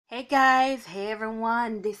Hey guys, hey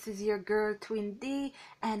everyone, this is your girl Twin D,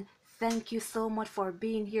 and thank you so much for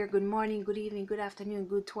being here. Good morning, good evening, good afternoon,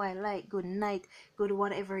 good twilight, good night, good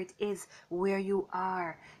whatever it is where you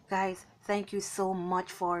are. Guys, thank you so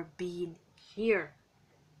much for being here.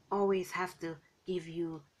 Always have to give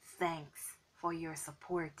you thanks for your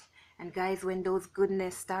support. And guys, when those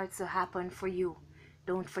goodness starts to happen for you,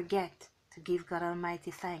 don't forget to give God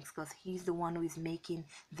Almighty thanks, because He's the one who is making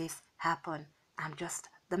this happen. I'm just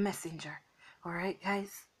the messenger. Alright guys,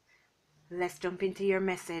 let's jump into your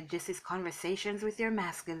message. This is Conversations with Your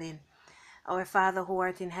Masculine. Our Father who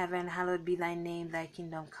art in heaven, hallowed be thy name, thy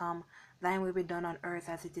kingdom come. Thine will be done on earth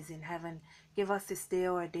as it is in heaven. Give us this day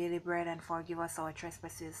our daily bread, and forgive us our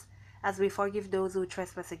trespasses, as we forgive those who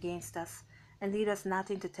trespass against us. And lead us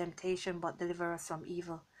not into temptation, but deliver us from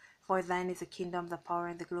evil. For thine is the kingdom, the power,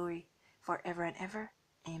 and the glory, forever and ever.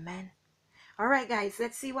 Amen. Alright guys,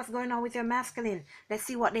 let's see what's going on with your masculine. Let's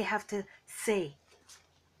see what they have to say.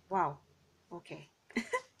 Wow. Okay.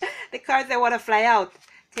 The cards that want to fly out.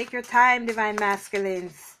 Take your time, divine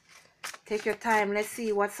masculines. Take your time. Let's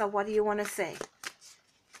see what's up. What do you want to say?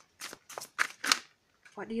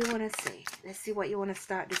 What do you want to say? Let's see what you want to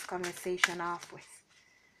start this conversation off with.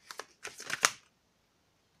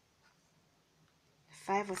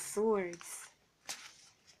 Five of Swords.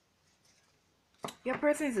 Your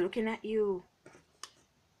person is looking at you.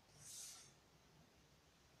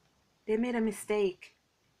 They made a mistake.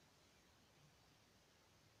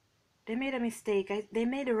 They made a mistake. They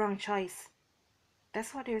made the wrong choice.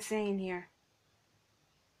 That's what they're saying here.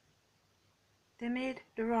 They made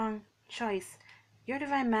the wrong choice. Your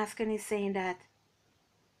divine masculine is saying that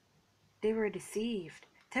they were deceived.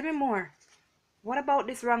 Tell me more. What about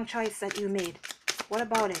this wrong choice that you made? What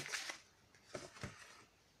about it?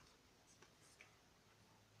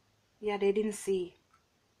 Yeah, they didn't see.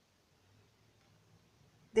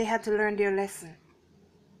 They had to learn their lesson.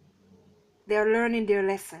 They are learning their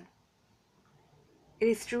lesson. It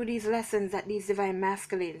is through these lessons that these divine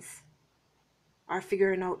masculines are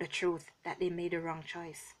figuring out the truth, that they made the wrong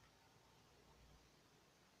choice.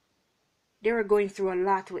 They were going through a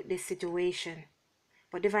lot with this situation.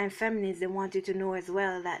 But divine feminines, they want you to know as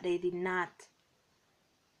well that they did not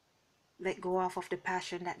let go off of the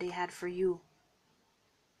passion that they had for you.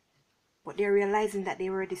 But they're realizing that they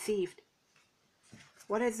were deceived.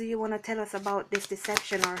 What else do you want to tell us about this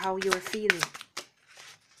deception, or how you're feeling?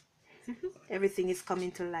 Everything is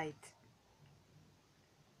coming to light.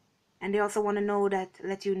 And they also want to know that,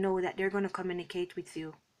 let you know that they're going to communicate with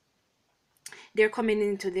you. They're coming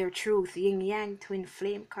into their truth. Yin Yang Twin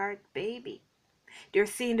Flame card, baby. They're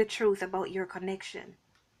seeing the truth about your connection.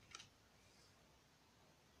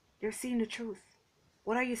 They're seeing the truth.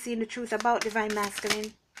 What are you seeing the truth about, divine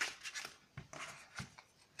masculine?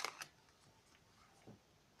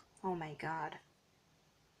 Oh my God.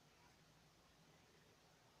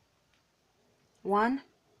 One,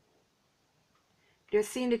 they're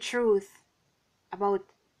seeing the truth about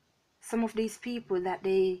some of these people that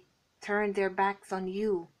they turned their backs on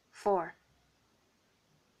you for.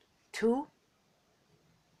 Two,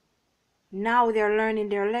 now they're learning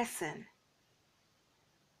their lesson.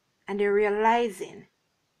 And they're realizing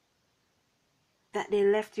that they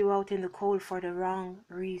left you out in the cold for the wrong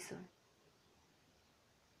reason.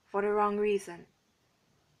 For the wrong reason.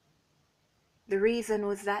 The reason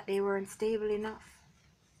was that they weren't stable enough.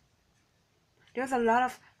 There's a lot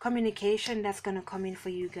of communication that's going to come in for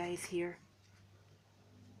you guys here.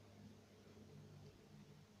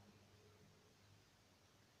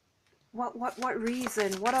 What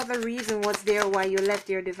reason? What other reason was there why you left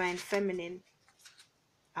your divine feminine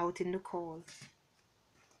out in the cold?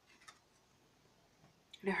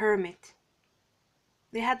 The Hermit.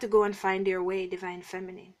 They had to go and find their way, divine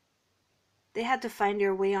feminine. They had to find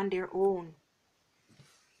their way on their own.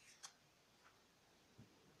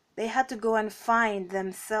 They had to go and find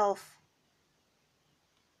themselves.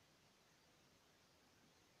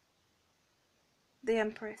 The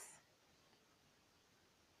Empress.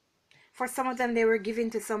 For some of them, they were given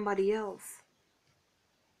to somebody else.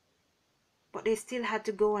 But they still had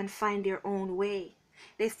to go and find their own way.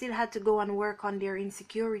 They still had to go and work on their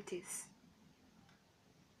insecurities.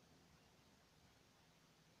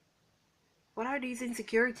 What are these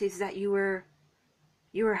insecurities that you were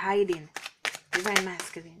hiding, divine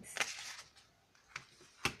masculines?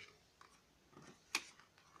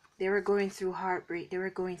 They were going through heartbreak. They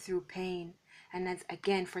were going through pain. And that's,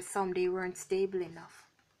 again, for some, they weren't stable enough.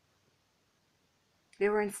 They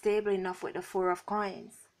weren't stable enough with the Four of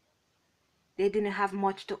Coins. They didn't have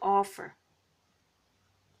much to offer.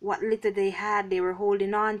 What little they had, they were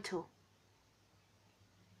holding on to.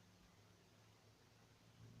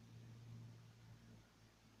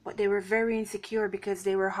 But they were very insecure because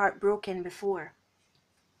they were heartbroken before.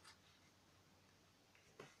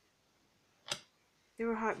 They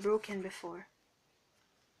were heartbroken before.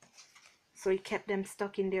 So it kept them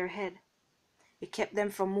stuck in their head. It kept them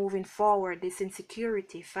from moving forward, this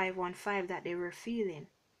insecurity, 515, that they were feeling.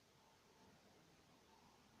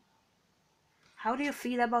 How do you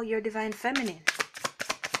feel about your divine feminine?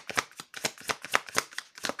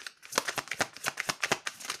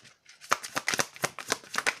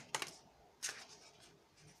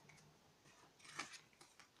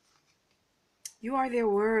 You are their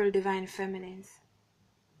world, divine feminines.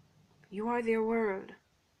 You are their world.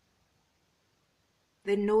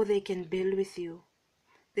 They know they can build with you.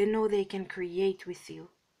 They know they can create with you.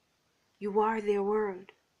 You are their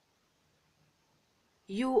world.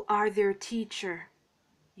 You are their teacher.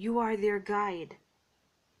 You are their guide.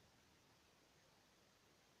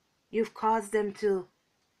 You've caused them to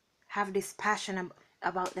have this passion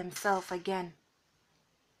about themselves again.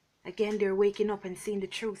 Again, they're waking up and seeing the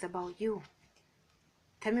truth about you.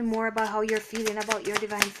 Tell me more about how you're feeling about your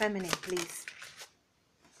divine feminine, please.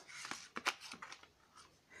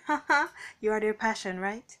 You are their passion,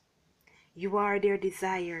 right? You are their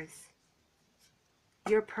desires.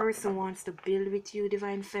 Your person wants to build with you,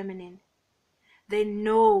 divine feminine. They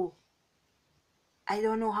know, I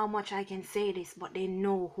don't know how much I can say this, but they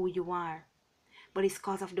know who you are. But it's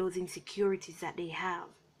because of those insecurities that they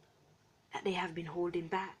have been holding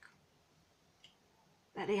back.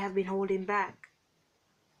 That they have been holding back.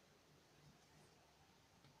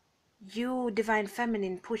 You, divine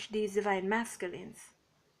feminine, push these divine masculines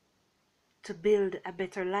to build a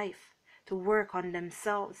better life, to work on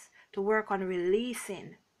themselves, to work on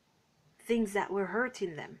releasing things that were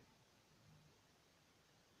hurting them.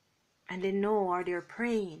 And they know, or they're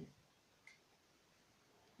praying,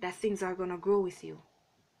 that things are going to grow with you.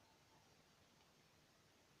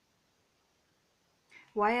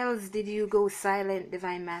 Why else did you go silent,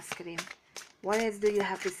 divine masculine? What else do you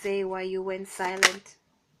have to say why you went silent?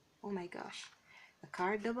 Oh my gosh. The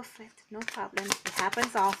card double flipped. No problem. It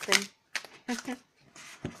happens often.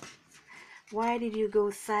 Why did you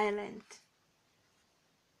go silent?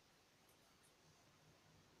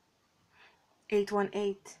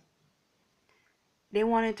 818. They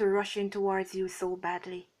wanted to rush in towards you so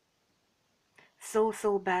badly.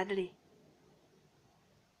 So badly.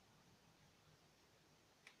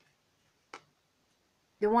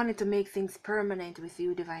 They wanted to make things permanent with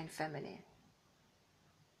you, divine feminine.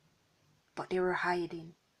 But they were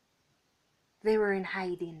hiding. They were in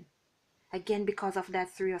hiding. Again, because of that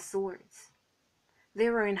 3 of Swords. They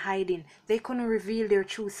were in hiding. They couldn't reveal their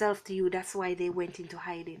true self to you. That's why they went into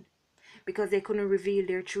hiding. Because they couldn't reveal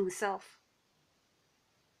their true self.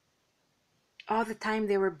 All the time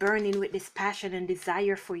they were burning with this passion and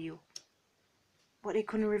desire for you. But they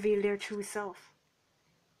couldn't reveal their true self.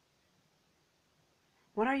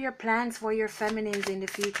 What are your plans for your feminines in the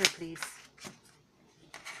future, please?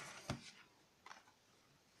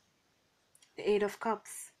 The 8 of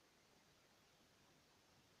Cups.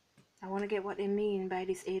 I want to get what they mean by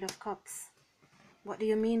this 8 of Cups. What do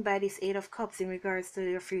you mean by this 8 of Cups in regards to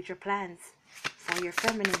your future plans for your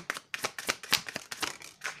feminine?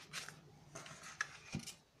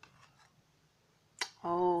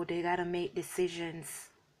 Oh, they gotta make decisions.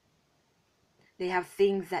 They have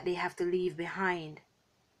things that they have to leave behind.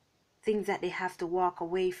 Things that they have to walk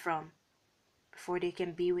away from before they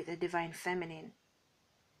can be with the divine feminine.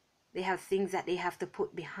 They have things that they have to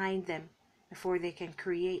put behind them before they can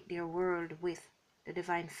create their world with the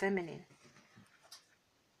divine feminine.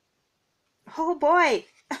 Oh boy!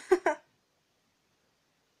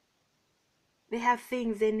 They have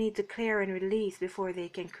things they need to clear and release before they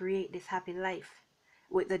can create this happy life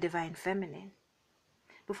with the divine feminine.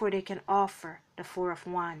 Before they can offer the 4 of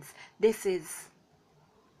Wands. This is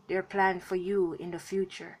their plan for you in the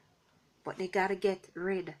future. But they gotta get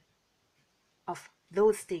rid of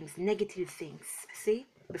those things, negative things, see?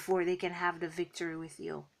 Before they can have the victory with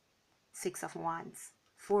you. 6 of Wands,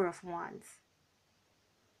 4 of Wands.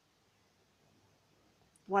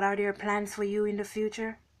 What are their plans for you in the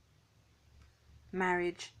future?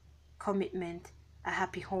 Marriage, commitment, a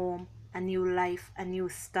happy home, a new life, a new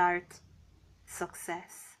start,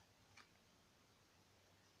 success.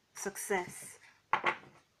 Success.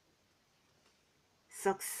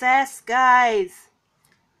 Success, guys.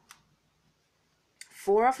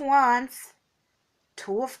 4 of Wands,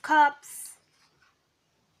 2 of Cups.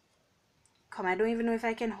 Come, I don't even know if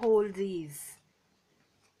I can hold these.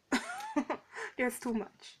 There's too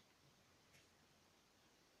much.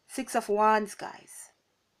 6 of Wands, guys.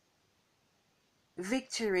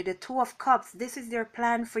 Victory, the 2 of Cups. This is their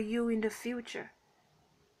plan for you in the future.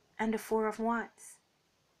 and the Four of Wands.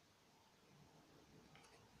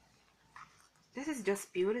 This is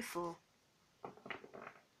just beautiful.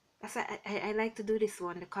 That's why I like to do this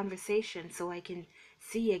one, the conversation, so I can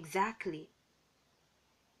see exactly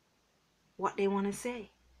what they want to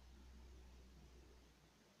say.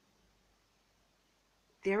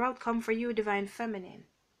 Their outcome for you, Divine Feminine,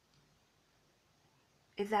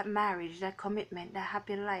 is that marriage, that commitment, that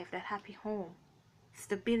happy life, that happy home,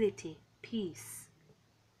 stability, peace.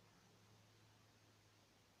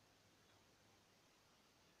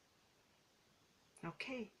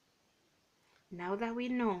 Okay, now that we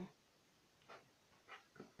know,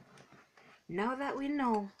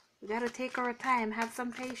 we gotta take our time, have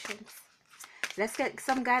some patience. Let's get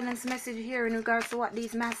some guidance message here in regards to what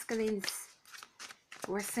these masculines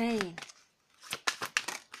were saying.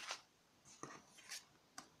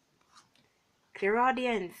 Clear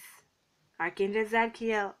audience, Archangel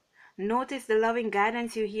Zadkiel. Notice the loving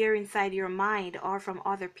guidance you hear inside your mind or from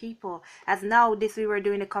other people. As now this we were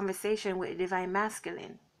doing a conversation with Divine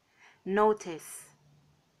Masculine. Notice.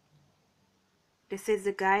 This is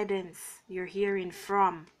the guidance you're hearing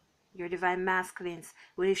from your Divine Masculines,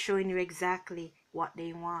 who is showing you exactly what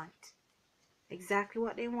they want. Exactly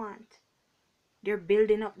what they want. They're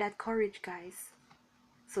building up that courage, guys,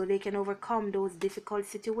 so they can overcome those difficult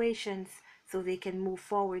situations, so they can move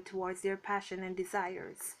forward towards their passion and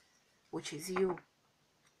desires, which is you.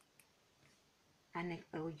 And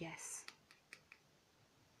oh yes,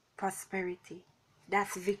 prosperity,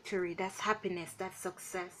 that's victory, that's happiness, that's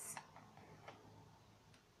success.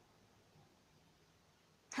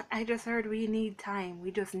 I just heard we need time.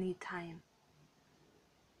 We just need time.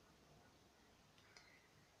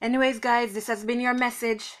 Anyways, guys, this has been your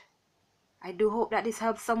message. I do hope that this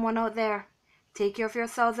helps someone out there. Take care of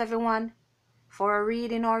yourselves, everyone. For a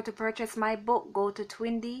reading or to purchase my book, go to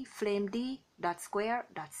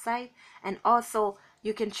twindy.square.site, and also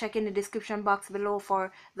you can check in the description box below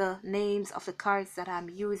for the names of the cards that I'm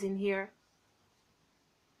using here.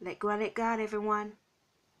 Let go and let God, everyone.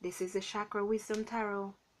 This is the Chakra Wisdom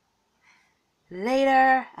Tarot.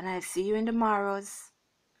 Later, and I'll see you in tomorrow's.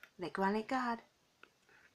 Let go and let God.